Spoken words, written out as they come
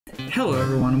Hello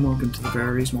everyone and welcome to the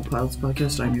VeryReasonablePilots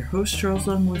podcast. I'm your host, Charles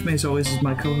Dunn. With me as always is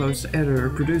my co-host, editor,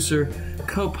 producer,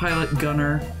 co-pilot,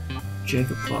 gunner,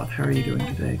 Jacob Cloth. How are you doing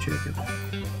today, Jacob?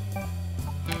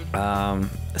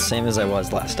 Same as I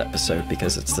was last episode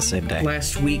because it's the same day.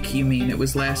 Last week, you mean? It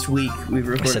was last week we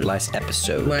recorded. I said last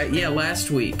episode.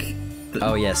 Last week.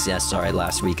 Oh, yes, sorry.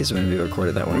 Last week is when we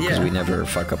recorded that one because we never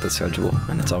fuck up the schedule,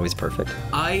 and it's always perfect.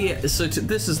 This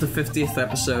is the 50th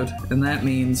episode, and that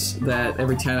means that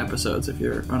every 10 episodes, if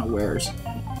you're unawares,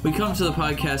 we come to the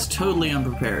podcast totally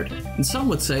unprepared. And some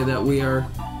would say that we are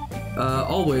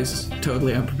always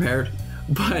totally unprepared,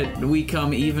 but we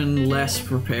come even less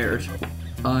prepared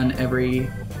on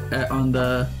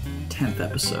the 10th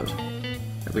episode.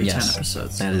 Every 10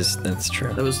 episodes. That's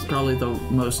true. That was probably the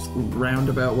most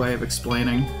roundabout way of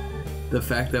explaining the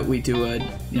fact that we do a,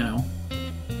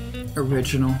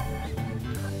 original,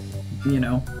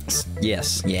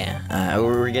 Yes, yeah.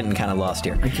 We're getting kind of lost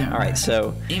here. All right,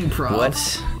 so...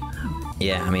 Improv.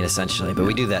 Yeah, I mean, essentially, but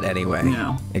we do that anyway.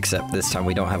 Yeah. Except this time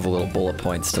we don't have little bullet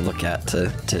points to look at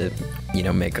to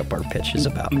make up our pitches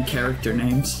about. And character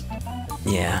names.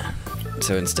 Yeah.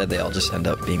 So instead they all just end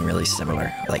up being really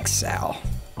similar, like Sal.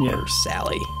 Yeah. Or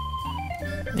Sally.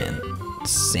 And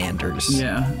Sanders.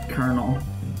 Yeah, Colonel.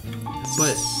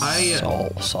 But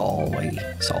Solly.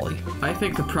 I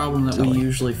think the problem that we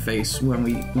usually face when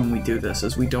we do this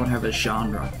is we don't have a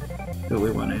genre that we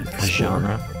want to explore. A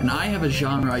genre? And I have a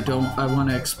genre I want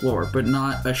to explore, but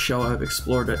not a show I've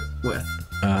explored it with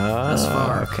thus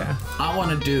far. Okay. I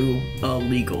want to do a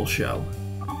legal show.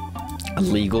 A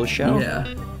legal show?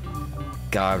 Yeah.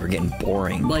 God, we're getting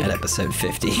boring at episode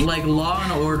 50. Like Law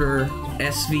and Order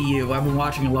SVU. I've been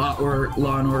watching Law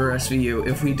and Order SVU.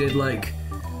 If we did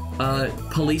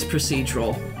police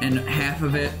procedural, and half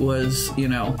of it was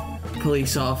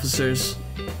police officers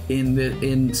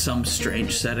in some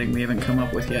strange setting we haven't come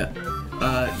up with yet,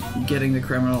 getting the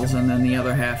criminals, and then the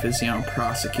other half is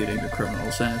prosecuting the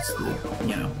criminals, and it's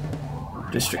the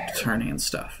district attorney and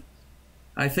stuff.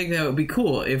 I think that would be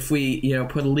cool if we,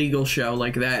 put a legal show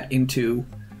like that into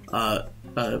a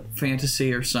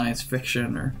fantasy or science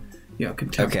fiction or,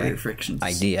 contemporary fiction.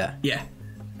 Idea. Yeah.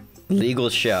 Legal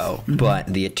show, but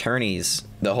the attorneys,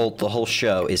 the whole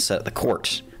show is set at the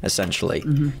court, essentially,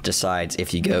 decides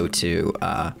if you go to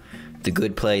the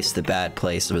good place, the bad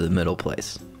place, or the middle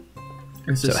place.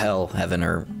 So hell, heaven,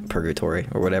 or purgatory,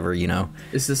 or whatever,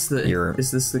 Is this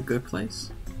the good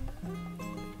place?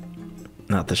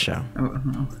 Not the show. Oh,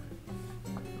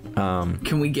 no.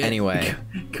 Can we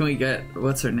get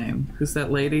what's her name? Who's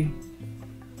that lady?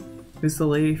 Who's the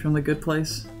lady from The Good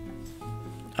Place?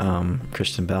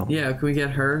 Kristen Bell. Yeah, can we get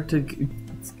her to?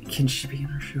 Can she be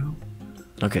in our show?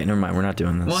 Okay, never mind. We're not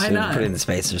doing this. Why not? Put it in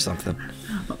space or something.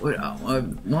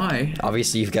 Why?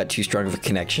 Obviously, you've got too strong of a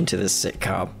connection to this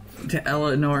sitcom. To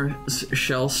Eleanor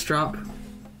Shellstrop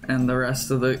and the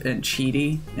rest of and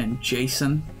Chidi and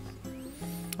Jason.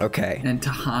 Okay. And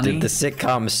Tahani. The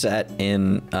sitcom set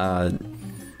in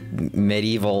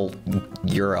medieval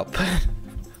Europe.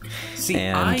 See,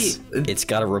 and it's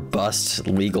got a robust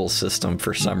legal system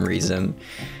for some reason,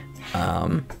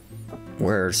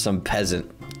 where some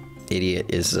peasant idiot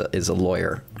is a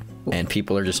lawyer, and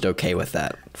people are just okay with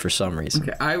that for some reason.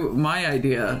 Okay, my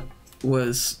idea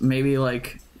was maybe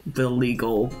like the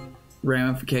legal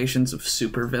ramifications of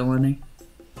supervillainy.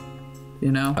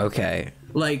 Okay.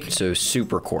 So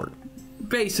Super Court.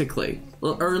 Basically.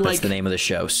 Or That's the name of the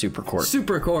show, Super Court.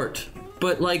 Super Court.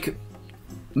 But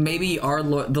maybe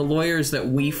the lawyers that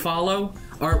we follow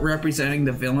aren't representing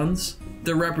the villains.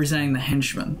 They're representing the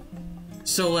henchmen.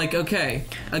 So a guy...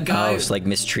 Oh, it's like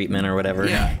mistreatment or whatever.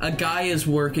 Yeah, a guy is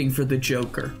working for the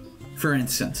Joker, for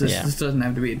instance. This doesn't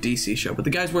have to be a DC show, but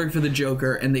the guy's working for the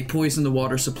Joker, and they poison the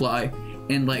water supply,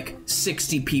 and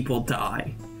 60 people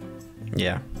die.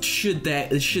 Yeah. Should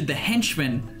the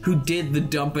henchman who did the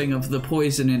dumping of the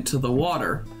poison into the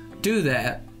water do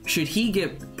that? Should he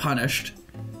get punished?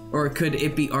 Or could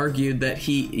it be argued that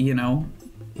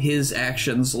his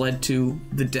actions led to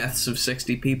the deaths of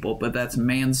 60 people, but that's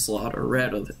manslaughter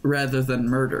rather than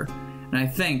murder? And I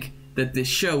think that this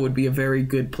show would be a very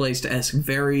good place to ask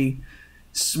very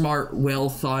smart, well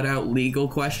thought out legal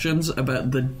questions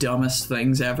about the dumbest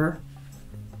things ever.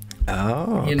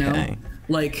 Oh, okay.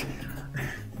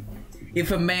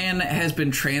 If a man has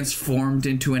been transformed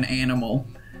into an animal,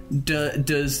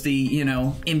 does the,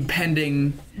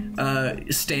 impending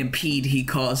stampede he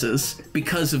causes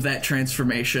because of that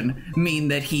transformation mean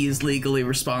that he is legally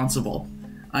responsible?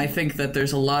 I think that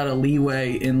there's a lot of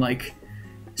leeway in,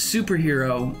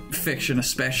 superhero fiction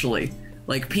especially.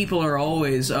 Like, people are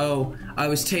always, oh, I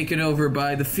was taken over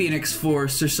by the Phoenix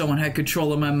Force, or someone had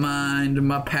control of my mind and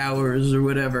my powers, or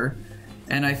whatever.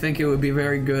 And I think it would be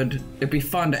very good. It'd be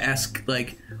fun to ask,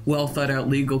 like, well thought out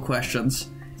legal questions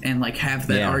and, like, have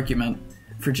that argument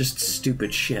for just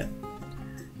stupid shit.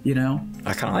 You know?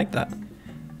 I kind of like that.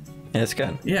 And it's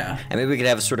good. Yeah. And maybe we could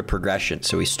have a sort of progression.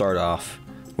 So we start off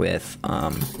with,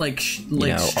 like you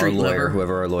know, our lawyer,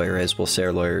 whoever our lawyer is. We'll say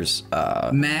our lawyer's,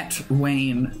 Matt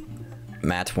Wayne.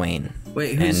 Matt Wayne.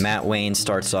 Wait, who's... And Matt Wayne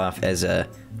starts off as a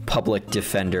public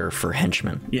defender for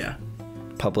henchmen. Yeah.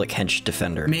 Public hench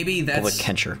defender. Maybe that's... Public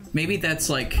hencher. Maybe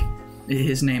that's, like...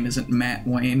 His name isn't Matt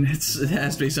Wayne. It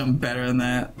has to be something better than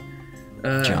that.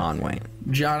 John Wayne.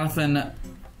 Jonathan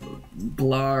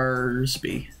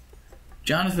Blarsby.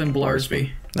 Jonathan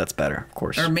Blarsby. That's better, of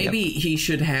course. Or maybe he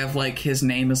should have, like, his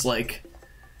name is, like...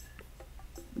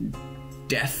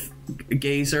 Death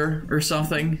Gazer or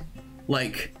something.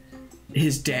 Like...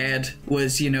 His dad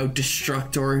was, you know,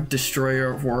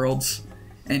 destroyer of worlds,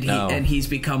 and he's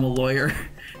become a lawyer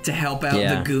to help out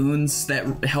the goons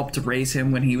that helped raise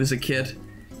him when he was a kid,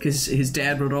 because his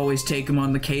dad would always take him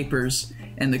on the capers,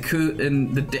 and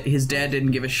his dad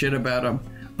didn't give a shit about him,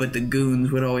 but the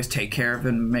goons would always take care of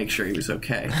him and make sure he was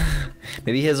okay.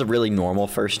 Maybe he has a really normal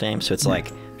first name, so it's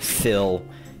like Phil,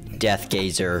 Death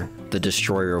Gazer, the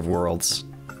Destroyer of Worlds.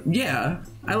 Yeah,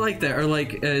 I like that. Or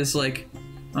like, it's like,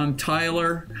 I'm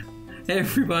Tyler. Hey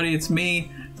everybody, it's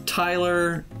me,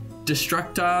 Tyler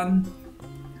Destructon,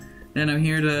 and I'm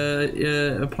here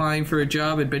to applying for a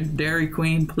job at Dairy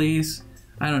Queen, please.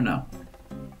 I don't know,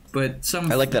 but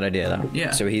I like that idea though.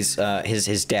 Yeah. So he's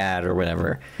his dad or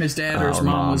whatever. His dad or his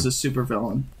mom was a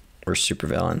supervillain. Or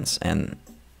supervillains, and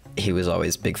he was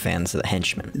always big fans of the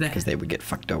henchmen because they would get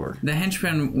fucked over. The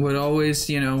henchmen would always,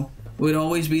 you know,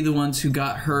 be the ones who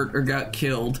got hurt or got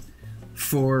killed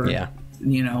for. Yeah.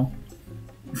 You know,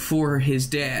 for his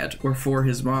dad or for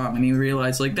his mom, and he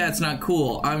realized, like, that's not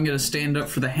cool. I'm gonna stand up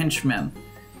for the henchmen,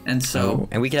 and so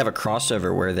and we could have a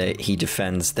crossover where he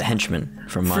defends the henchmen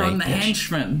from the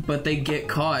henchmen, but they get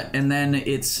caught, and then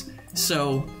it's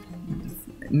so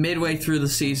midway through the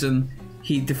season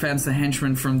he defends the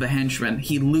henchmen from the henchmen.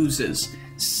 He loses.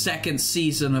 Second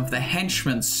season of the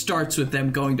henchmen starts with them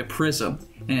going to prison,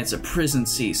 and it's a prison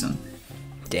season.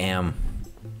 Damn.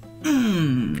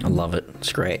 I love it.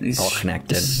 It's great. It's all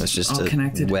connected. It's just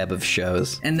a web of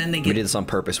shows. And then we did this on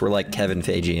purpose. We're like Kevin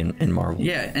Feige in Marvel.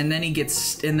 Yeah, and then they get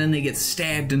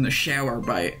stabbed in the shower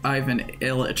by Ivan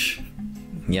Illich.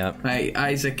 Yep. By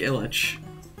Isaac Illich.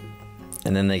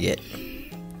 And then they get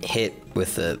hit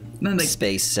with the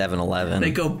Space 7-Eleven.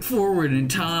 They go forward in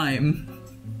time.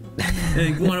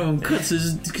 And one of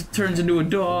them turns into a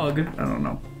dog. I don't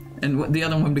know. And the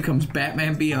other one becomes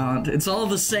Batman Beyond. It's all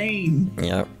the same.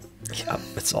 Yep. Yep,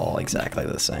 it's all exactly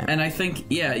the same. And I think,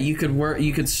 yeah, you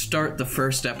could start the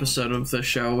first episode of the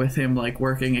show with him, like,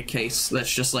 working a case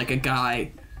that's just, like, a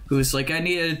guy who's like, I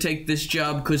needed to take this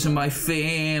job because of my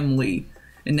family.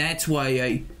 And that's why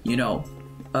I, you know,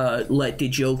 let the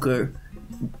Joker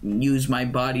use my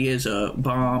body as a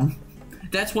bomb.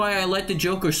 That's why I let the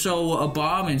Joker sew a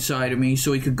bomb inside of me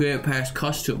so he could get past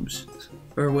customs.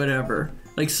 Or whatever.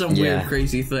 Like, some weird,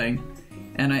 crazy thing.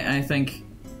 And I think...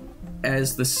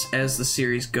 As the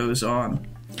series goes on,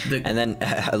 and then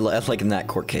like in that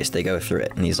court case, they go through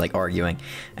it, and he's like arguing,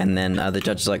 and then the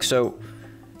judge is like, "So,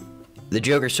 the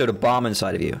Joker sewed a bomb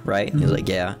inside of you, right?" Mm-hmm. He's like,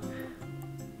 "Yeah,"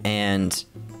 and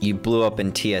you blew up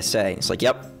in TSA. He's like,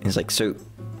 "Yep." He's like, "So,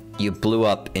 you blew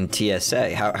up in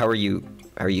TSA? How are you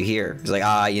here?" He's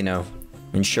like, you know,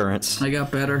 insurance. I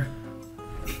got better.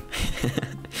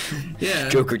 Yeah.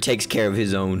 Joker takes care of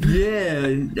his own. Yeah,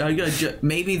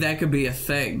 maybe that could be a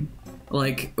thing.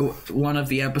 Like, one of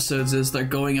the episodes is they're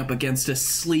going up against a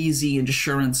sleazy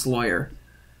insurance lawyer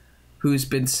who's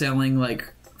been selling,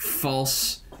 like,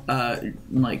 false,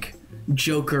 like,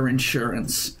 Joker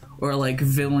insurance or, like,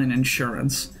 villain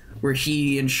insurance, where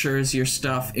he insures your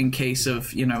stuff in case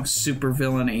of, you know, super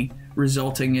villainy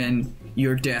resulting in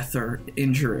your death or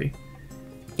injury.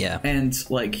 Yeah. And,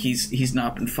 like, he's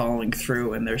not been following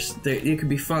through, and it could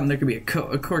be fun. There could be a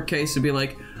court case to be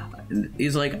like,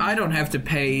 he's like, I don't have to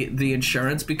pay the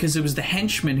insurance because it was the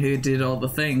henchman who did all the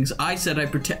things. I said I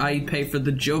pay for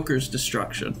the Joker's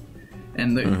destruction.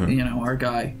 And, you know, our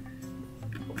guy,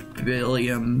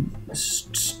 Billiam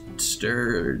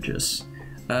Sturgis,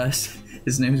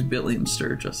 his name is Billiam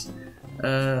Sturgis,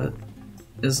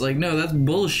 is like, no, that's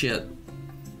bullshit.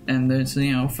 And there's,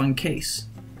 you know, a fun case.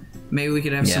 Maybe we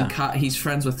could have some. He's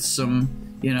friends with some,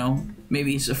 you know.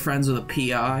 Maybe he's friends with a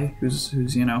PI who's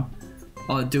you know,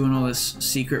 doing all this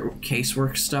secret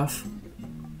casework stuff.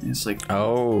 And it's like,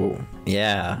 oh,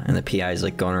 yeah. And the PI's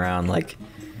like going around like,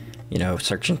 you know,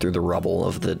 searching through the rubble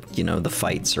of the, you know, the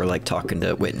fights, or like talking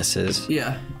to witnesses.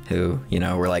 yeah. Who, you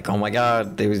know, were like, oh my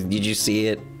god, did you see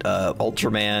it?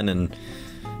 Ultraman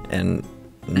and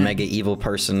mega evil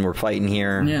person were fighting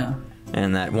here. Yeah.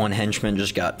 And that one henchman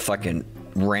just got fucking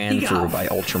ran through by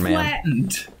Ultraman.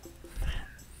 Flattened.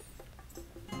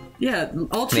 Yeah,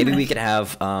 Ultraman. Maybe we could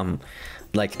have,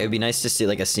 like, it'd be nice to see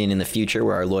like a scene in the future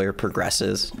where our lawyer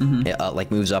progresses,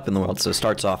 like moves up in the world. So it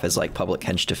starts off as like public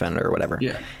hench defender or whatever.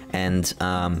 Yeah. And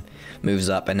moves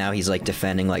up, and now he's like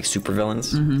defending like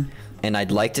supervillains. And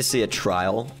I'd like to see a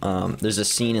trial. There's a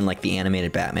scene in like the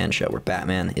animated Batman show where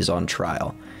Batman is on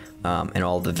trial, and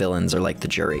all the villains are like the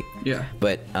jury. Yeah.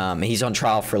 But he's on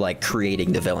trial for like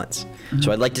creating the villains.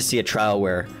 So I'd like to see a trial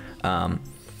where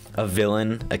a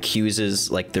villain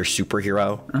accuses like their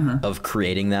superhero of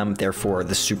creating them. Therefore,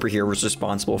 the superhero is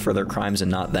responsible for their crimes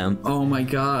and not them. Oh my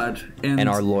god. And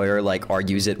our lawyer like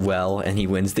argues it well, and he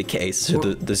wins the case. So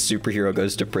the superhero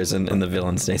goes to prison and the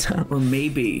villain stays out. Or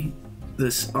maybe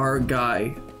our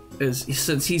guy is,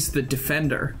 since he's the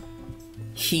defender,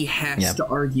 he has to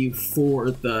argue for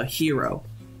the hero,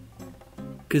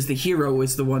 because the hero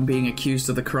is the one being accused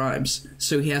of the crimes.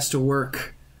 So he has to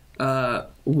work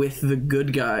with the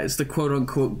good guys, the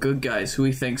quote-unquote good guys, who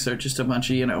he thinks are just a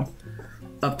bunch of, you know,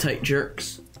 uptight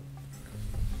jerks.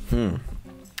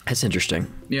 That's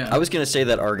interesting. Yeah. I was gonna say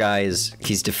that our guy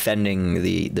he's defending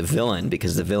the villain,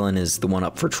 because the villain is the one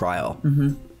up for trial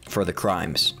for the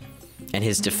crimes. And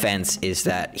his defense is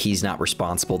that he's not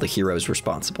responsible, the hero's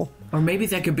responsible. Or maybe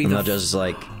that could be and the judge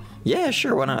like, yeah,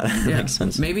 sure, why not? That makes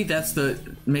sense. Maybe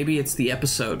maybe it's the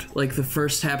episode. Like the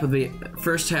first half of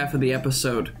the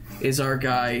episode is our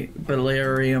guy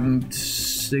Valerium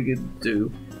Sigadu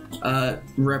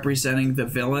representing the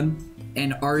villain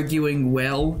and arguing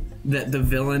well that the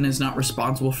villain is not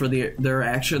responsible for their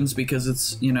actions, because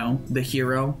it's, you know, the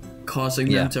hero causing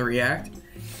them to react.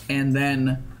 And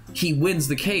then he wins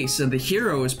the case, and the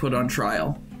hero is put on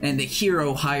trial, and the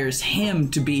hero hires him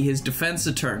to be his defense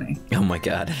attorney. Oh my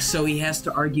god. So he has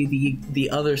to argue the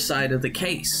other side of the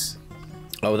case.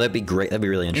 Oh, that'd be great. That'd be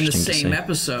really interesting in the same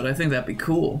episode. I think that'd be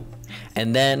cool.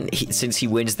 And then, since he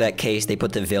wins that case, they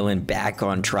put the villain back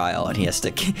on trial, and he has to.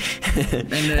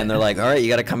 And they're like, "All right, you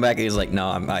got to come back." And he's like, "No,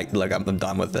 I'm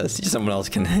done with this. Someone else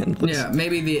can handle this." Yeah,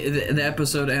 maybe the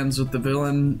episode ends with the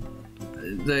villain.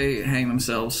 They hang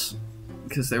themselves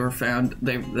because they were found.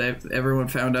 Everyone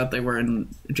found out they were in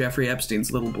Jeffrey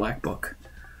Epstein's little black book.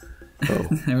 Oh.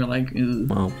 They were like,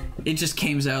 well, it just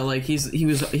came out like he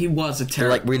was a terrorist.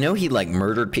 Like, we know he like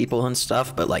murdered people and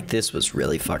stuff, but like this was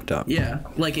really fucked up. Yeah,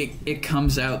 like it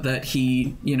comes out that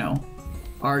he, you know,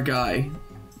 our guy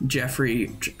Jeffrey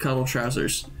Cuddle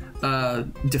Trousers,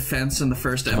 defense in the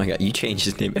first episode. Oh my god, you change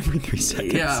his name every 3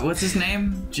 seconds. Yeah, what's his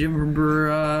name?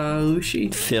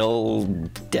 Jibberushi? Phil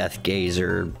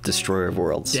Deathgazer, Destroyer of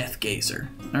Worlds. Deathgazer.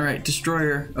 All right,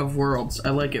 Destroyer of Worlds. I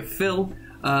like it. Phil,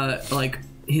 like,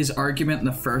 his argument in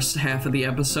the first half of the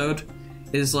episode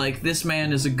is like, this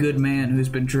man is a good man who's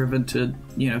been driven to,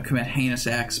 you know, commit heinous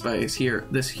acts by this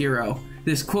hero,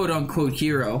 this quote-unquote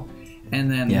hero.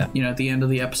 And then, you know, at the end of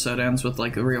the episode ends with,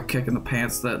 like, a real kick in the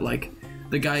pants that, like,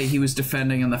 the guy he was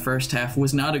defending in the first half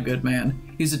was not a good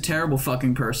man. He's a terrible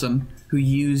fucking person who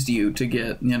used you to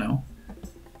get, you know,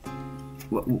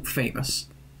 famous.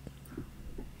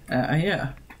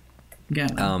 Yeah.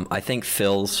 Again. I think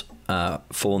Phil's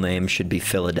full name should be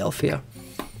Philadelphia.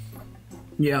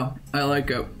 Yeah, I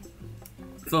like it.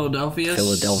 Philadelphia.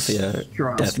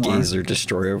 Deathgazer,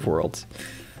 Destroyer of Worlds.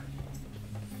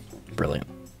 Brilliant.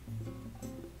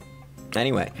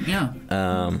 Anyway, yeah.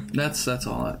 That's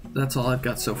all. That's all I've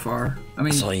got so far. I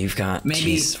mean, that's all you've got.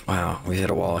 Maybe. Jeez, wow, we hit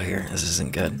a wall here. This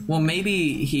isn't good. Well,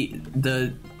 maybe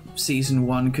the season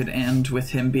 1 could end with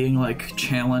him being like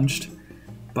challenged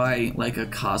by like a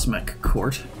cosmic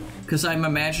court. Because I'm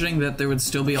imagining that there would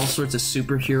still be all sorts of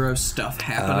superhero stuff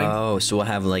happening. Oh, so we'll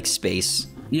have like space.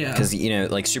 Yeah. Because, you know,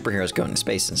 like superheroes go into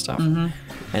space and stuff. Mm-hmm.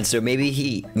 And so maybe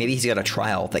he's got a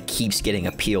trial that keeps getting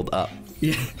appealed up.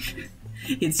 Yeah.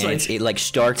 It like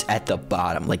starts at the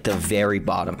bottom, like the very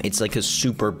bottom. It's like a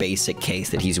super basic case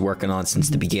that he's working on since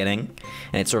the beginning,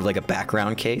 and it's sort of like a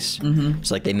background case. Mm-hmm.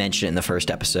 So like they mention it in the first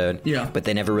episode, but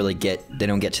they never really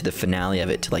don't get to the finale of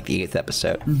it till like the 8th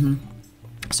episode. Mm-hmm.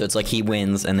 So it's like he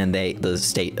wins, and then the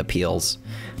state appeals,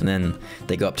 and then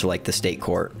they go up to like the state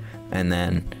court, and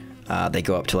then they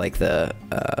go up to like the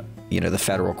the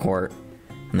federal court,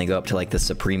 and they go up to like the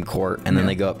Supreme Court, and then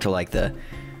they go up to like the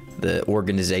the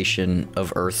Organization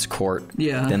of Earth's court.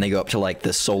 Yeah. Then they go up to like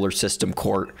the solar system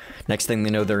court. Next thing they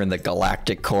know, they're in the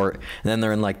galactic court. And then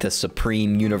they're in like the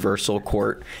supreme universal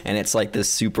court. And it's like this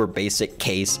super basic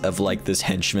case of like this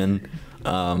henchman.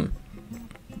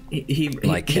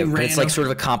 It's like sort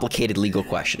of a complicated legal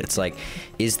question. It's like,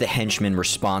 is the henchman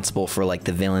responsible for like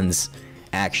the villain's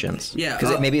actions? Yeah.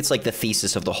 Because maybe it's like the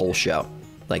thesis of the whole show,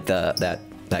 like that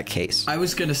case. I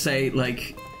was gonna say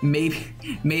like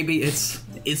maybe it's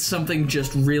something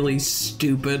just really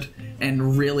stupid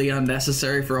and really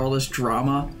unnecessary for all this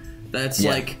drama. That's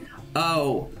like,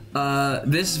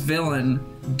 this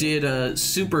villain did a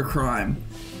super crime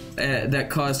that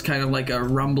caused kind of like a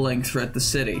rumbling throughout the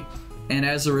city. And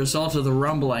as a result of the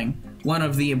rumbling, one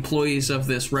of the employees of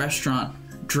this restaurant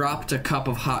dropped a cup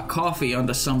of hot coffee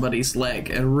onto somebody's leg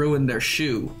and ruined their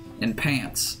shoe and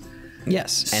pants.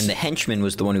 Yes, and the henchman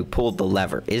was the one who pulled the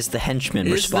lever. Is the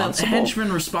henchman responsible? Is the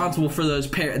henchman responsible for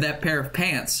that pair of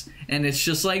pants? And it's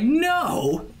just like,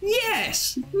 no,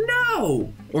 yes,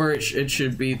 no. Or it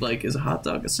should be like, is a hot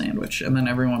dog a sandwich? And then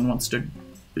everyone wants to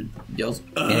yells,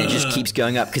 and it just keeps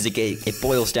going up because it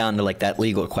boils down to like that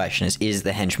legal question: is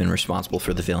the henchman responsible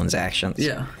for the villain's actions?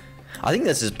 Yeah, I think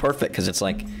this is perfect because it's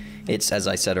like, it's, as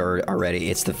I said already,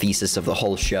 it's the thesis of the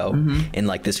whole show in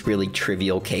like this really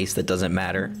trivial case that doesn't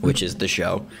matter, which is the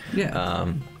show.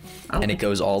 Yeah. And it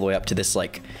goes all the way up to this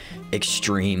like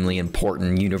extremely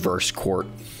important universe court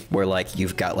where like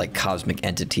you've got like cosmic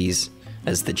entities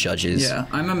as the judges. Yeah,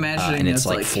 I'm imagining and it's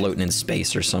like floating in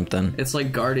space or something. It's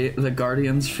like the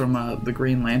Guardians from the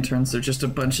Green Lanterns. They're just a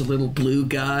bunch of little blue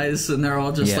guys, and they're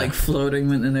all just like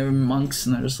floating, and they're monks,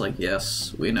 and they're just like,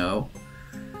 yes, we know.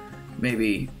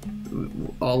 Maybe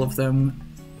all of them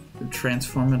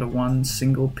transform into one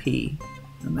single pea,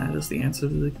 and that is the answer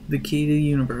to the key to the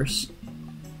universe.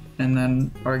 And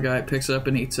then our guy picks it up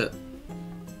and eats it.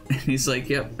 And he's like,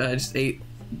 yep, I just ate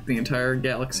the entire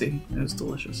galaxy. It was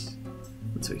delicious.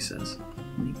 That's what he says.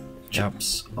 And he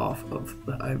jumps off of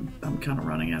I'm kind of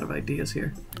running out of ideas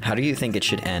here. How do you think it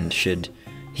should end? Should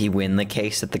he win the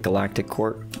case at the Galactic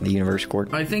Court, the Universe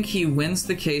Court? I think he wins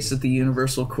the case at the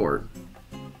Universal Court.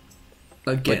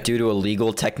 Again. But due to a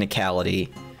legal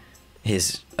technicality,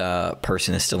 his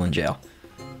person is still in jail.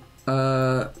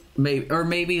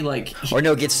 Maybe like, or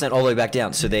no, gets sent all the way back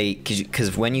down. So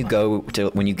because when you go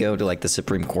to like the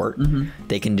Supreme Court,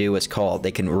 they can do what's called,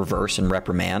 they can reverse and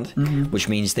reprimand, which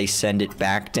means they send it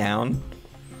back down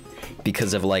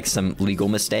because of like some legal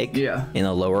mistake in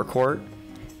a lower court,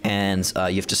 and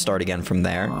you have to start again from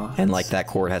there, and like that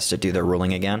court has to do their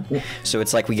ruling again. So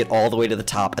it's like we get all the way to the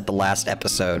top at the last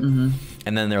episode,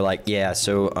 and then they're like, yeah,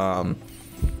 so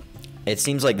it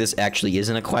seems like this actually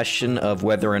isn't a question of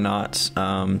whether or not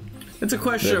it's a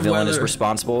question the villain is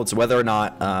responsible. It's whether or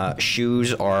not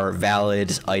shoes are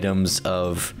valid items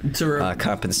of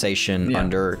compensation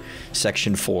under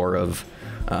Section 4 of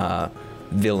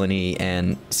villainy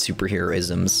and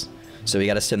superheroisms. So we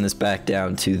got to send this back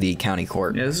down to the county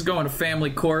court. Yeah, this is going to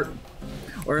family court.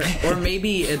 Or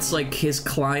maybe it's like his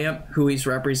client, who he's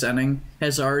representing,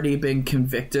 has already been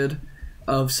convicted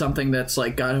of something that's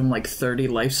like got him like 30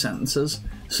 life sentences.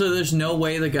 So there's no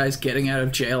way the guy's getting out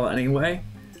of jail anyway.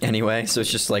 So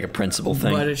it's just like a principle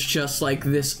thing. But it's just like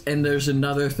this, and there's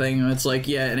another thing, and it's like,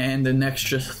 yeah, and an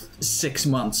extra 6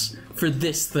 months for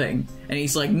this thing. And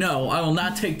he's like, no, I will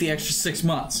not take the extra 6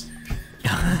 months.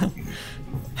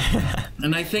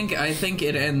 And I think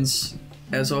it ends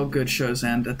as all good shows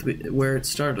end at where it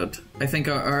started. I think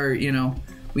our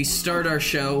we start our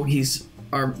show. He's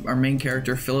our main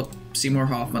character, Philip Seymour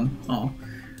Hoffman.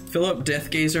 Philip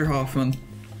Deathgazer Hoffman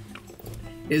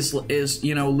is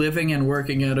living and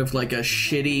working out of like a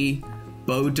shitty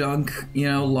bodunk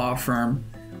law firm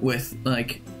with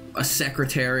like a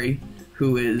secretary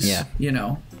who is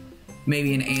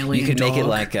maybe an alien. You could dog.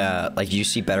 make it like you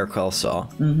see Better Call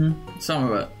Saul.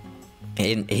 Some of it.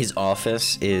 In his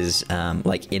office is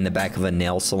like in the back of a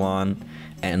nail salon,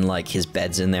 and like his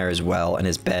bed's in there as well, and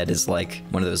his bed is like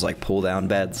one of those like pull down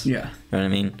beds. Yeah. You know what I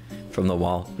mean? From the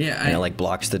wall. Yeah. And it like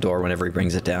blocks the door whenever he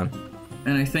brings it down.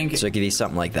 And I think so it could be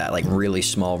something like that, like really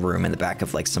small room in the back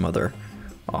of like some other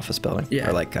office building. Yeah.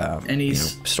 Or like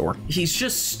store. He's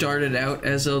just started out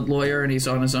as a lawyer, and he's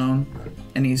on his own,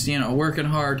 and he's working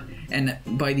hard, and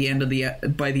by the end of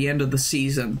the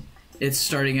season, it's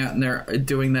starting out and they're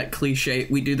doing that cliche.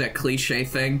 We do that cliche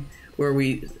thing where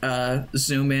we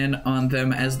zoom in on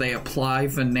them as they apply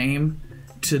the name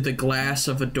to the glass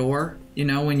of a door.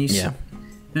 When you see, and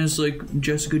it's like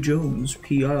Jessica Jones,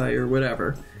 P.I. or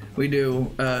whatever. We do,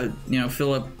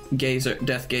 Philip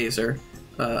Deathgazer,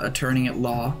 attorney at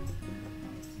law.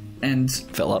 And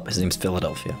Philip, his name's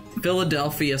Philadelphia.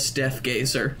 Philadelphiaus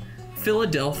Deathgazer.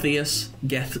 Philadelphiaus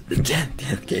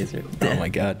Deathgazer. Oh my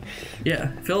god.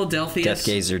 Yeah, Philadelphiaus.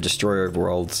 Deathgazer, Destroyer of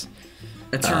Worlds.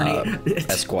 Attorney.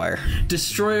 Esquire.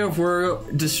 Destroyer of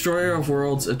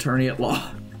Worlds, attorney at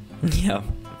law. Yeah.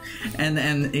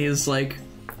 And he's like,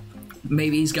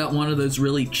 maybe he's got one of those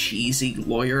really cheesy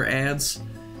lawyer ads.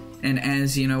 And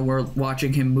as, you know, we're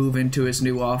watching him move into his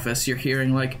new office, you're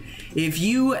hearing, like, if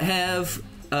you have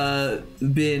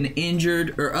been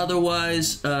injured or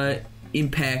otherwise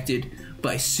impacted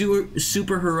by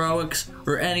superheroics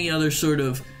or any other sort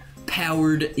of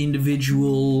powered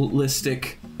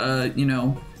individualistic, you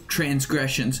know,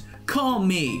 transgressions, call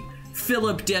me,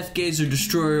 Philip Deathgazer,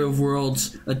 Destroyer of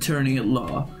Worlds, attorney at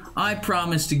law. I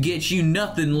promise to get you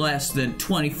nothing less than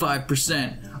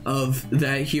 25% of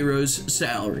that hero's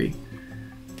salary.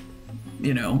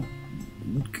 You know,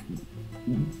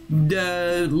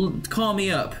 call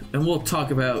me up and we'll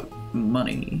talk about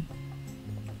money.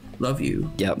 Love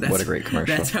you. Yep, what a great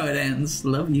commercial. That's how it ends.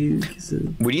 Love you.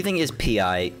 What do you think his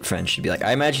PI friend should be like?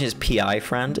 I imagine his PI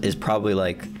friend is probably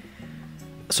like,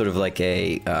 sort of like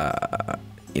a,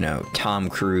 you know, Tom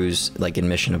Cruise, like in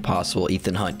Mission Impossible,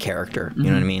 Ethan Hunt character. You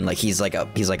know what I mean? Like he's like a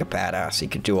badass. He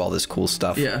could do all this cool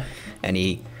stuff. Yeah. And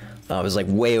he was like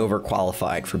way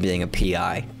overqualified for being a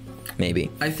PI, maybe.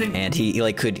 I think. And he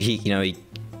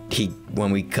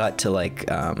when we cut to like,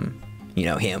 you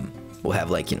know, him, we'll have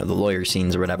like, you know, the lawyer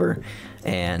scenes or whatever,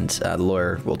 and the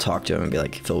lawyer will talk to him and be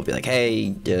like, Phil will be like,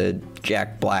 hey,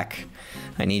 Jack Black,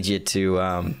 I need you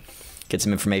to get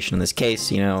some information on this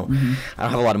case. You know, I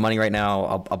don't have a lot of money right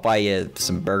now. I'll buy you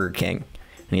some Burger King.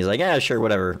 And he's like, yeah, sure,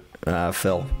 whatever,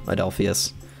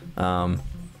 Philadelphiaus. I'll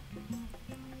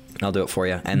do it for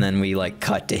you. And then we like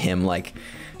cut to him like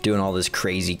doing all this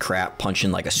crazy crap,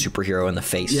 punching like a superhero in the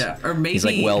face. Yeah, or maybe he's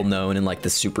like well known in like the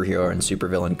superhero and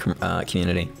supervillain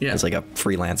community. Yeah, as like a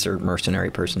freelancer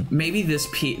mercenary person. Maybe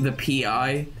the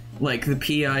PI, like the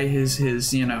PI,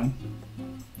 his you know,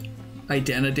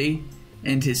 identity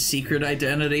and his secret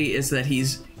identity is that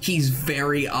he's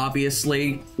very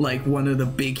obviously like one of the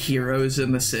big heroes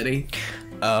in the city.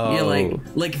 Oh, yeah,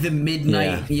 like the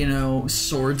Midnight, you know,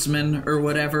 Swordsman or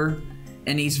whatever.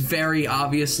 And he's very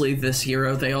obviously this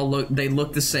hero. They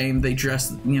look the same. They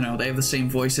dress, you know, they have the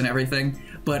same voice and everything.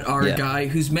 But our guy,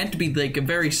 who's meant to be like a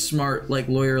very smart, like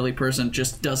lawyerly person,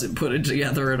 just doesn't put it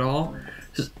together at all.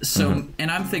 So,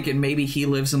 and I'm thinking maybe he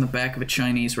lives in the back of a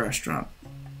Chinese restaurant.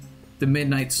 The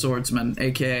Midnight Swordsman,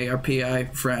 aka our PI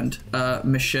friend,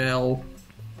 Michelle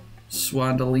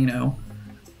Swandolino.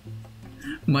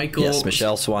 Yes,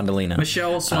 Michelle Swandolino.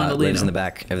 Lives in the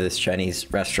back of this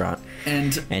Chinese restaurant,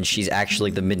 and she's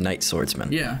actually the Midnight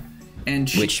Swordsman. Yeah, and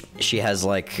she has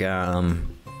like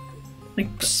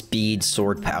speed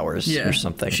sword powers or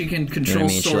something. She can control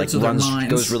swords she like with her runs,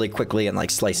 minds. goes really quickly and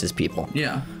like slices people.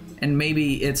 Yeah, and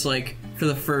maybe it's like for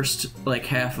the first like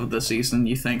half of the season,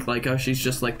 you think like, oh, she's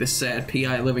just like this sad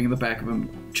PI living in the back of a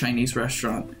Chinese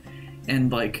restaurant,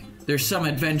 and like there's some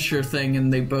adventure thing,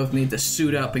 and they both need to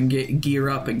suit up and gear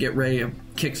up and get ready to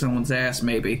kick someone's ass,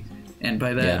 maybe. And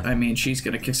by that, I mean she's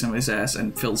gonna kick somebody's ass,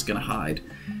 and Phil's gonna hide.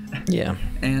 Yeah.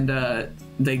 And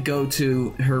they go to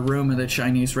her room in the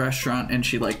Chinese restaurant, and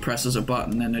she like presses a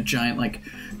button, and a giant like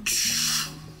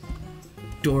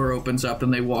door opens up,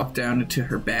 and they walk down into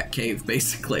her bat cave,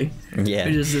 basically. Yeah.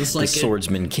 Which is this, like, the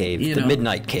swordsman cave, the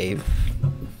Midnight Cave.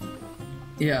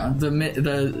 Yeah,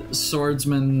 the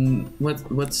swordsman.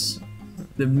 What's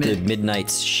the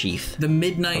Midnight's sheath? The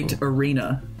Midnight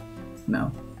Arena.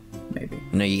 No, maybe.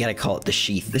 No, you gotta call it the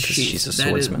sheath. The sheath. She's a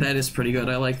swordsman. That is pretty good.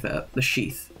 I like that. The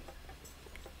sheath.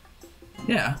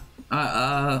 Yeah.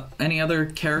 Any other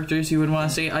characters you would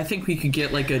want to see? I think we could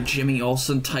get like a Jimmy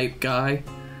Olsen type guy,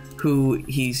 who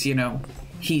he's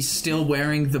still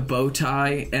wearing the bow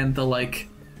tie and the like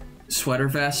sweater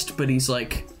vest, but he's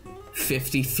like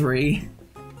 53.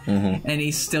 And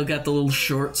he's still got the little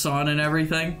shorts on and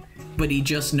everything, but he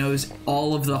just knows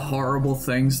all of the horrible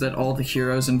things that all the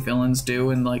heroes and villains do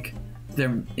in like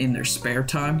their spare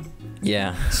time.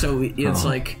 Yeah. So it's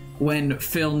like when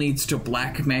Phil needs to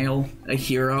blackmail a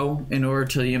hero in order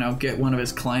to, you know, get one of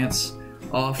his clients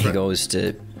off. He goes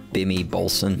to Bimmy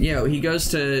Bolson. Yeah, he goes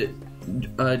to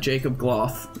Jacob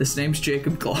Gloth. His name's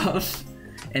Jacob Gloth,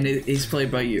 and he's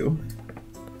played by you.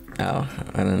 Oh,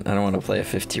 I don't want to play a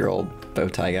 50-year-old bow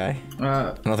tie guy.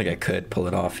 I don't think I could pull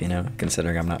it off, you know,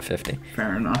 considering I'm not 50.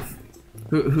 Fair enough.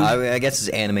 I guess it's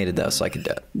animated though, so I could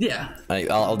do it. Yeah.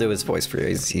 I'll do his voice for you.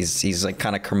 He's like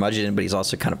kind of curmudgeon, but he's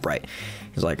also kind of bright.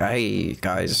 He's like, "Hey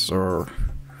guys,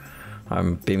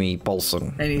 I'm Bimmy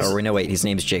Bolson." Wait, his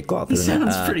name's Jake Gloth. He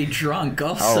sounds pretty drunk.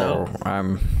 Also.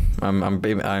 I'm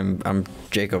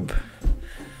Jacob.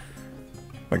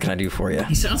 What can I do for you?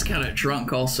 He sounds kind of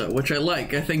drunk also, which I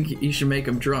like. I think you should make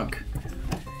him drunk.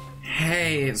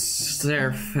 Hey, it's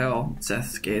there, Phil.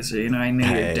 Seth Gazer. You know, I knew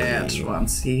your dad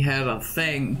once. He had a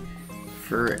thing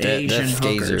for Asian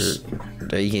hookers.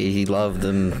 He loved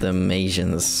them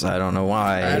Asians. I don't know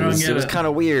why. I don't get it was kind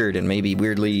of weird and maybe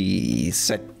weirdly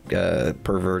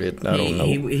perverted. I don't know.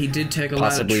 He did take a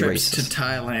lot of trips racist. to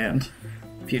Thailand.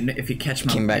 If you catch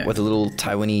my... Came back with a little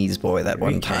Taiwanese boy that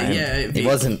one time. Yeah, he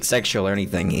wasn't sexual or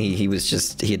anything. He was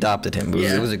just... He adopted him.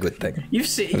 It was a good thing. You've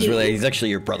seen... He's actually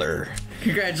your brother.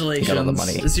 Congratulations. He got all the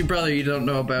money. It's your brother you don't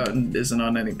know about and isn't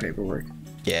on any paperwork.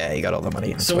 Yeah, he got all the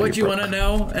money. So what do you want to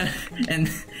know? And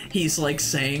he's like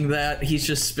saying that. He's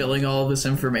just spilling all of this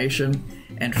information.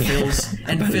 And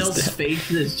Phil's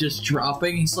face is just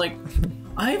dropping. He's like...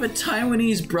 I have a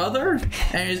Taiwanese brother,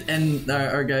 and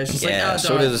our guy's just like, oh,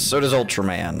 so does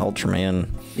Ultraman. Ultraman.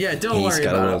 Yeah, don't worry about it. He's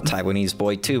got a little Taiwanese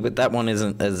boy too, but that one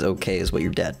isn't as okay as what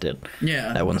your dad did.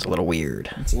 Yeah, that one's a little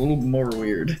weird. It's a little more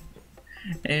weird.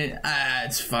 And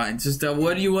it's fine. Just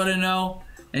what do you want to know?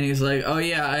 And he's like, oh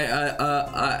yeah,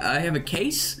 I have a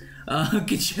case.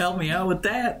 Could you help me out with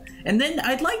that? And then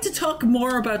I'd like to talk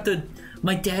more about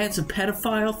my dad's a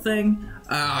pedophile thing.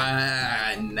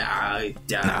 Nah,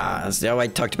 so I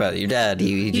talked about it. Your dad,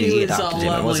 he was adopted a him.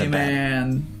 lovely It wasn't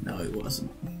man. bad. No, he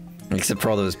wasn't. Except for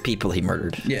all those people he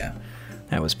murdered. Yeah.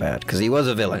 That was bad. Because he was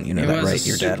a villain, you know that, right?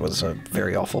 Your dad was a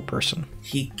very awful person.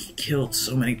 He killed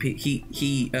so many people.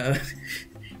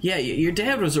 Yeah, your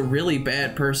dad was a really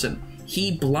bad person.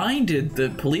 He blinded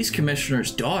the police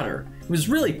commissioner's daughter. It was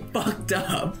really fucked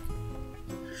up.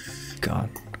 God.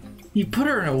 He put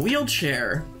her in a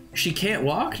wheelchair. She can't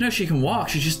walk? No, she can walk.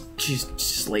 She's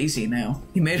just lazy now.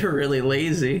 He made her really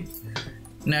lazy.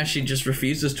 Now she just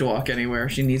refuses to walk anywhere.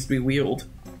 She needs to be wheeled.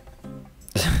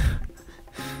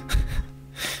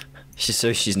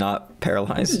 So she's not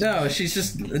paralyzed? No, she's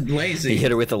just lazy. He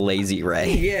hit her with a lazy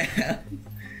ray. Yeah.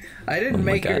 I didn't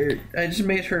make her... I just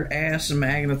made her ass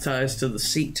magnetized to the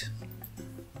seat.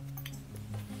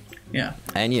 Yeah.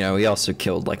 And, you know, he also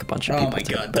killed, like, a bunch of people. Oh, my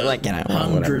God. But, like, you know,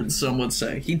 hundreds, some would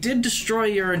say. He did destroy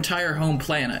your entire home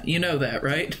planet. You know that,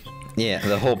 right? Yeah,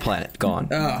 the whole planet gone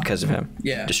because of him.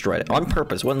 Yeah. Destroyed it. On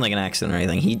purpose. Wasn't like an accident or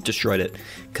anything. He destroyed it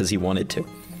because he wanted to.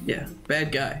 Yeah,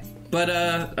 bad guy.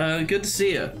 But, good to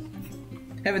see you.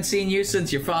 Haven't seen you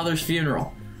since your father's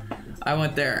funeral. I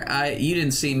went there. You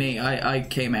didn't see me. I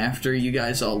came after you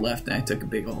guys all left, and I took a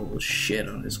big old shit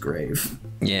on his grave.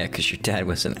 Yeah, because your dad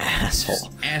was an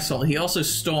asshole. Asshole. He also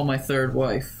stole my third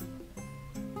wife.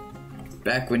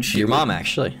 Back when she... Your mom,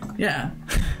 actually. Yeah.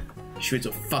 She was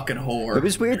a fucking whore. It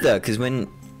was weird, though, because when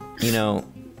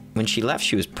she left,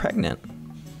 she was pregnant.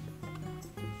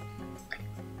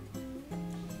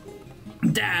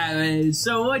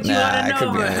 So what you want to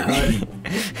know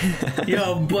about?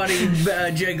 Yo, buddy,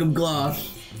 Jacob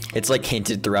Gloss. It's like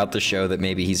hinted throughout the show that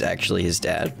maybe he's actually his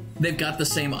dad. They've got the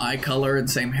same eye color and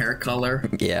same hair color.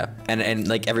 Yeah, and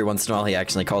like every once in a while he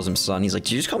accidentally calls him son. He's like,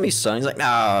 "Did you just call me son?" He's like,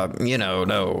 "Nah, you know,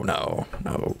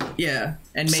 no." Yeah,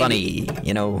 and maybe, Sonny,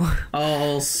 you know.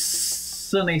 Oh,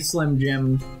 Sonny Slim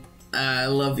Jim, I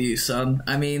love you, son.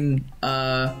 I mean,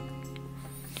 I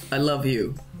love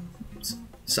you,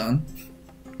 son.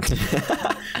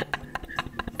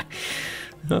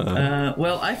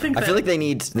 Well, I think I feel like they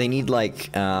need like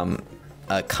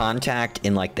a contact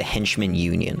in like the henchman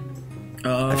union.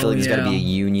 Oh, I feel like there's got to be a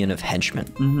union of henchmen.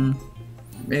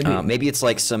 Mm-hmm. Maybe it's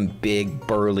like some big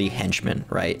burly henchman,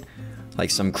 right?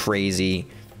 Like some crazy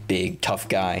big tough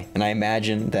guy. And I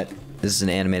imagine that this is an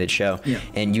animated show,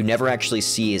 and you never actually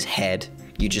see his head.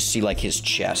 You just see like his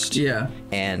chest,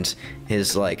 and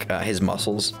his like his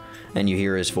muscles, and you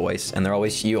hear his voice. And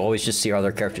you always just see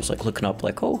other characters like looking up,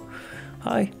 like, "Oh,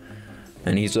 hi,"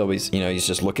 and he's always, he's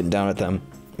just looking down at them.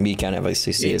 You can't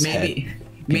obviously see his head.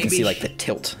 You can see like the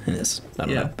tilt in his, I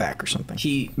don't know, back or something.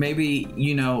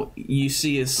 You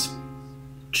see his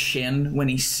chin when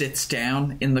he sits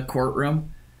down in the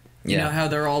courtroom. You know how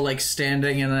they're all like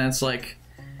standing, and then it's like,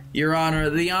 "Your Honor,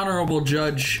 the Honorable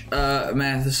Judge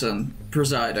Matheson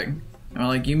presiding." And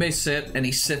like, "You may sit," and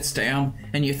he sits down,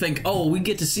 and you think, "Oh, we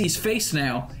get to see his face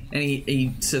now," and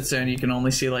he sits there, and you can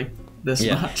only see like this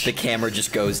much. The camera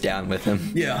just goes down with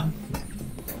him. Yeah.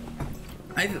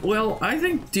 I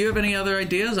think. Do you have any other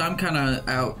ideas? I'm kind of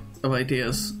out of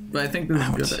ideas, but I think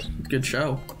this is a good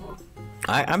show.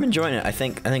 I'm enjoying it. I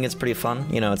think it's pretty fun.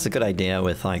 It's a good idea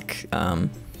with like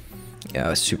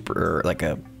a super like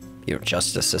a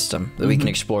justice system that we can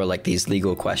explore like these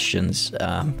legal questions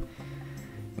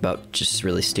about just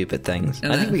really stupid things.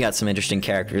 And I think we got some interesting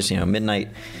characters. Midnight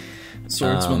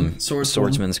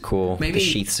Swordsman's cool. Maybe the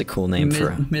Sheath's a cool name for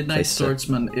a Midnight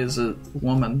Swordsman is a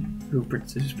woman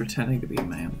who's pretending to be a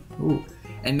man. Ooh.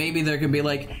 And maybe there could be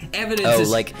like evidence. Oh,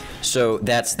 like so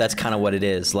that's kind of what it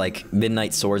is. Like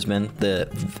Midnight Swordsman, the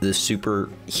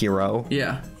superhero.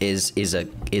 Yeah. Is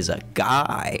a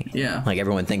guy. Yeah. Like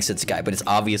everyone thinks it's a guy, but it's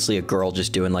obviously a girl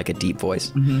just doing like a deep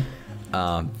voice.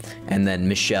 Mm-hmm. And then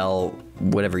Michelle,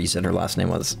 whatever you said her last name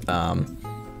was,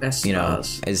 you know,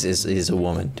 is a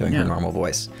woman doing her normal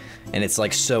voice. And it's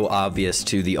like so obvious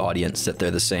to the audience that they're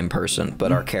the same person,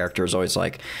 but our character is always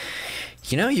like,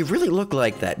 you know, you really look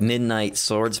like that Midnight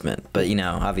Swordsman, but you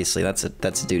know, obviously that's a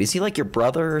dude. Is he like your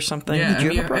brother or something? Yeah.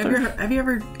 Did you have a brother? Have you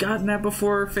ever gotten that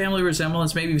before? Family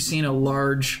resemblance? Maybe you've seen a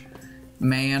large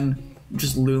man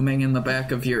just looming in the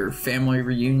back of your family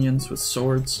reunions with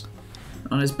swords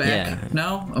on his back. Yeah.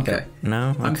 No? Okay. No.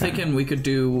 Okay. I'm thinking we could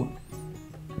do.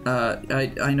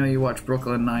 I know you watch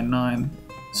Brooklyn Nine-Nine,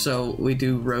 so we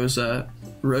do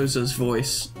Rosa's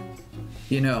voice.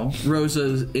 You know,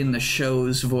 Rosa in the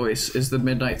show's voice is the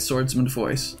Midnight Swordsman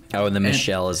voice. Oh, and then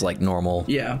Michelle is like normal.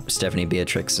 Yeah. Stephanie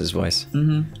Beatrix's voice.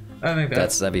 Mm-hmm. I think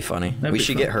that'd be funny. We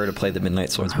should get her to play the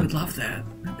Midnight Swordsman. I would love that.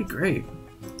 That'd be great.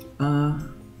 Yeah.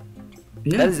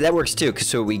 That works too, because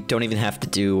so we don't even have to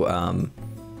do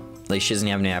like she doesn't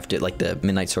even have to like the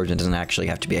Midnight Swordsman doesn't actually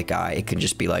have to be a guy. It could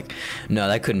just be like, no,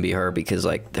 that couldn't be her because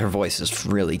like her voice is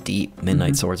really deep.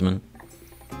 Midnight Swordsman.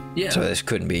 Yeah. So this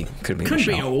couldn't be Couldn't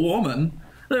be a woman.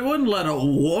 They wouldn't let a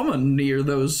woman near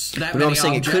those. That many I'm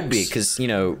saying objects. it could be because you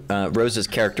know Rosa's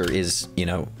character is you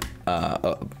know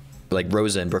like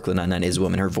Rosa in Brooklyn Nine-Nine is a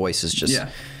woman. Her voice is just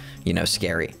you know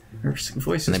scary. Her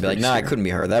voice is. And they'd be like, no, it couldn't be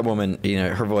her. That woman, you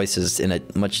know, her voice is in a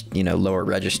much you know lower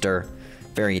register,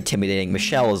 very intimidating.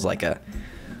 Michelle is like a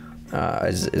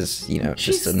is you know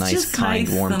just a nice, kind,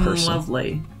 warm person.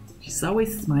 Lovely. She's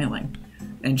always smiling,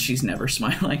 and she's never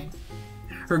smiling.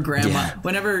 Her grandma,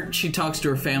 whenever she talks to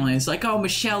her family, it's like, oh,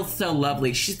 Michelle's so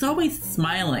lovely. She's always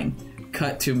smiling.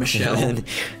 Cut to Michelle.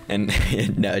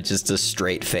 and no, just a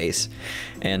straight face.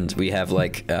 And we have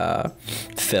like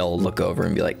Phil look over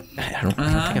and be like, I don't think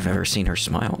I've ever seen her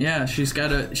smile. Yeah, she's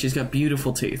got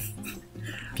beautiful teeth.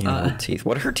 Beautiful teeth.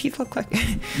 What do her teeth look like?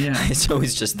 Yeah. It's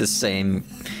always just the same,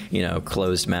 you know,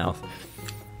 closed mouth.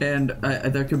 And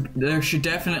there should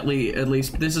definitely, at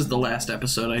least, this is the last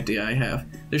episode idea I have.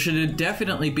 There should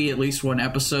definitely be at least one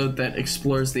episode that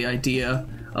explores the idea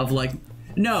of, like,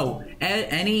 no,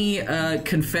 any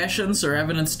confessions or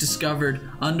evidence discovered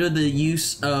under the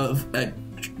use of a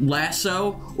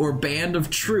lasso or band of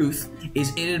truth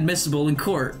is inadmissible in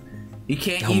court. You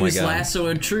can't use lasso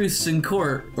and truths in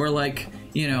court, or like,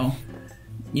 you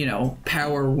know,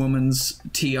 Power Woman's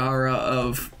tiara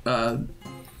of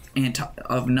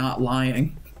not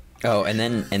lying. Oh, and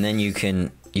then you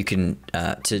can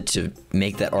to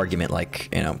make that argument like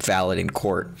you know valid in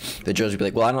court. The judge would be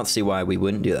like, well, I don't see why we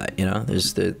wouldn't do that. You know,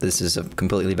 this is a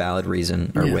completely valid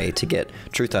reason or way to get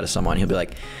truth out of someone. He'll be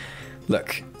like,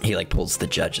 look, he like pulls the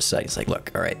judge aside. He's like,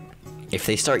 look, all right, if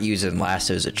they start using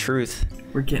lassos of truth,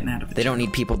 we're getting out of it. They don't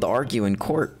need people to argue in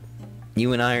court.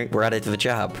 You and I, we're out of a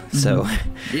job, so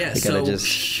yeah. So just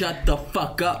shut the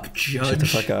fuck up, judge. Shut the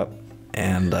fuck up.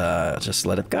 And just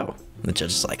let it go. The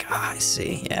judge is like, I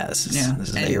see. Yeah, this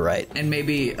is you're right. And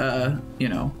maybe, you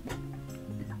know,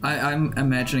 I'm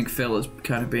imagining Phil as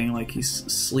kind of being like he's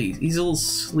sleazy. He's a little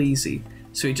sleazy,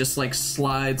 so he just like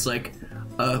slides like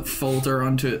a folder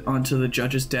onto the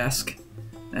judge's desk,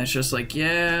 and it's just like,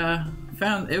 yeah,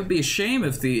 it would be a shame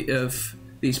if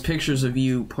these pictures of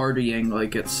you partying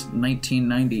like it's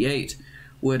 1998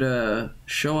 would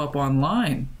show up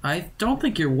online. I don't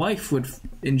think your wife would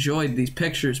enjoy these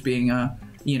pictures being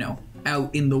you know,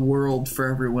 out in the world for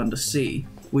everyone to see.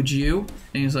 Would you?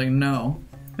 And he's like, no.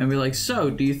 And be like,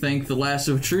 so do you think the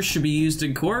lasso of truth should be used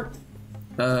in court?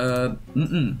 No,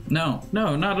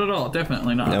 not at all.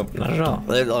 Definitely not. Nope, not at all.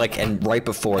 Like, and right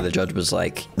before the judge was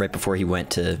like, right before he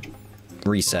went to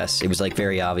recess, it was like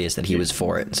very obvious that he was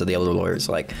for it. So the other lawyer's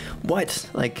like, what?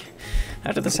 Like,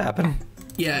 how did this happen?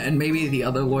 Yeah, and maybe the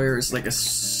other lawyer is like a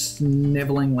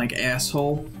sniveling like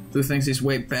asshole who thinks he's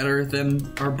way better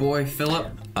than our boy Philip.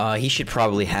 He should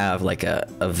probably have like a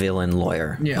villain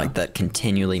lawyer, like that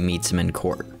continually meets him in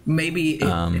court. Maybe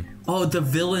the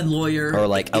villain lawyer, or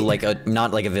like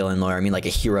not like a villain lawyer. I mean like a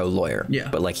hero lawyer. Yeah,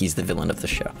 but like he's the villain of the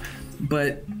show.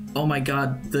 But oh my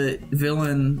god, the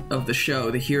villain of the show,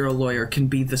 the hero lawyer, can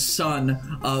be the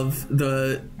son of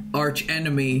the arch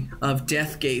enemy of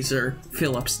Deathgazer,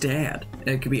 Philip's dad.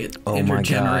 It could be an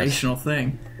intergenerational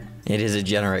thing. It is a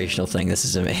generational thing. This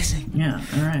is amazing. Yeah,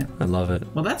 all right. I love it.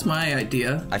 Well, that's my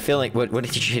idea. I feel like, what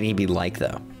should he be like,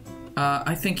 though?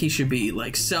 I think he should be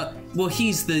like well,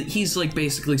 he's like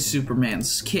basically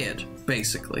Superman's kid,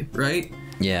 basically, right?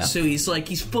 Yeah. So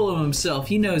he's full of himself.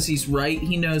 He knows he's right.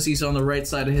 He knows he's on the right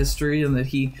side of history, and that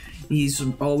he's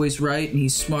always right, and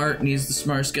he's smart, and he's the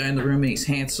smartest guy in the room, and he's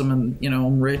handsome,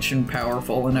 and rich and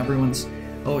powerful, and everyone's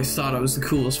always thought I was the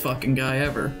coolest fucking guy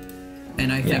ever.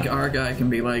 And I think our guy can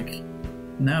be like,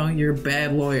 no, you're a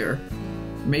bad lawyer.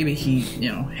 Maybe he,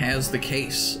 has the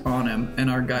case on him,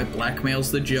 and our guy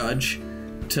blackmails the judge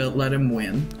to let him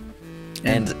win.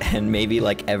 And maybe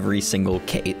like every single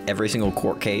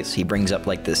court case, he brings up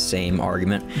like the same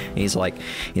argument. And he's like,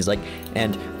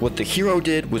 and what the hero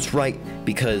did was right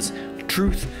because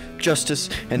truth, justice,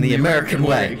 and the American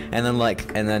way. And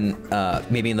then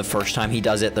maybe in the first time he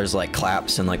does it, there's like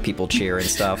claps and like people cheer and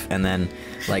stuff. And then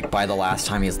like by the last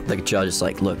time, the judge is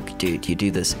like, look, dude, you do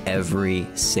this every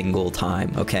single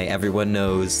time. Okay, everyone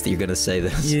knows that you're gonna say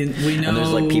this. We know. And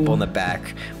there's like people in the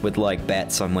back with like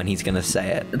bets on when he's gonna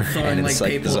say it. And it's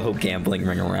like there's a whole gambling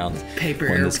ring around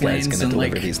when this guy's gonna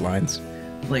deliver these lines.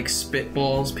 Like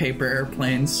spitballs, paper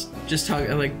airplanes, just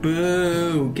talking like,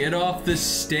 boo, get off the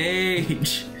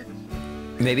stage.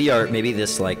 Maybe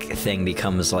this like thing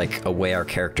becomes like a way our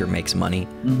character makes money.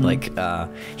 Like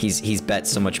he's bet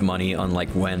so much money on like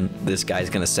when this guy's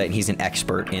gonna say it, and he's an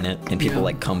expert in it, and people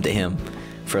like come to him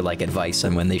for like advice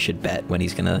on when they should bet when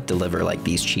he's gonna deliver like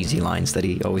these cheesy lines that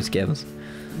he always gives.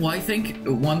 Well, I think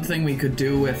one thing we could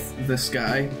do with this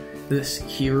guy, this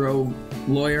hero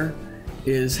lawyer,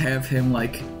 is have him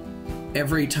like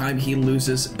every time he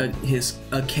loses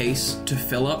a case to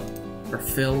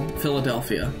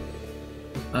Philadelphia.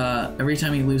 Every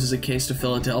time he loses a case to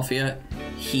Philadelphia,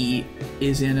 he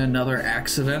is in another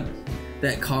accident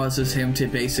that causes him to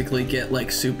basically get like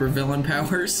supervillain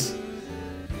powers.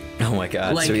 Oh my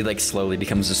god! So he like slowly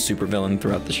becomes a supervillain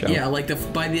throughout the show. Yeah, like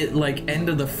by the end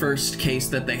of the first case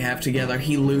that they have together,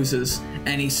 he loses,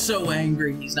 and he's so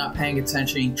angry he's not paying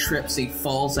attention. He trips, he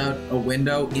falls out a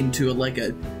window into like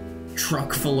a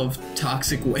truck full of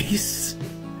toxic waste.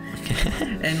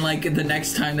 And like the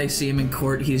next time they see him in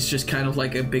court, he's just kind of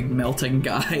like a big melting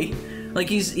guy. Like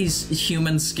he's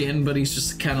human skin, but he's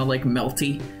just kind of like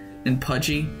melty and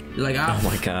pudgy. Like, oh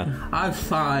my god, I'm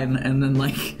fine. And then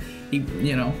like he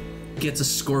gets a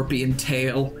scorpion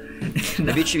tail.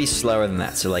 Maybe it should be slower than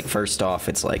that. So like first off,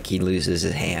 it's like he loses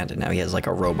his hand, and now he has like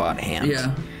a robot hand.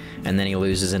 Yeah. And then he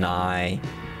loses an eye.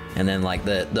 And then, like,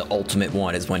 the ultimate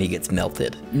one is when he gets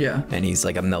melted. Yeah. And he's,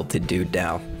 like, a melted dude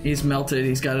now. He's melted.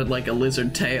 He's got, like, a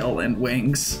lizard tail and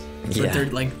wings. Yeah. But they're,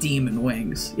 like, demon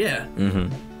wings. Yeah.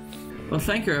 Well,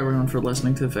 thank you, everyone, for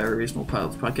listening to the Very Reasonable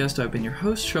Pilots podcast. I've been your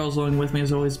host, Charles. Along with me,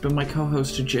 as always, been my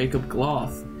co-host, Jacob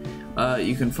Gloth.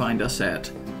 You can find us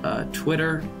at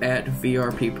Twitter, at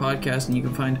VRP Podcast, and you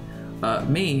can find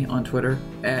me on Twitter,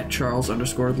 at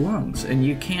Charles_Lungs. And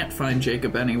you can't find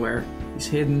Jacob anywhere. He's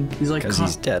hidden. He's like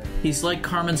he's dead. He's like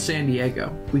Carmen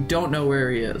Sandiego. We don't know where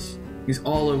he is. He's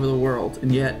all over the world,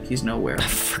 and yet he's nowhere. I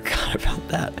forgot about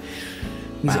that.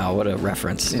 Wow, what a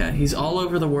reference. Yeah, he's all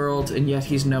over the world, and yet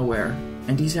he's nowhere.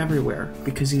 And he's everywhere,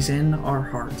 because he's in our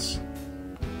hearts.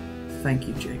 Thank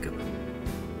you, Jacob.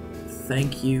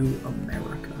 Thank you,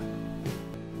 America.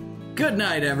 Good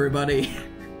night, everybody.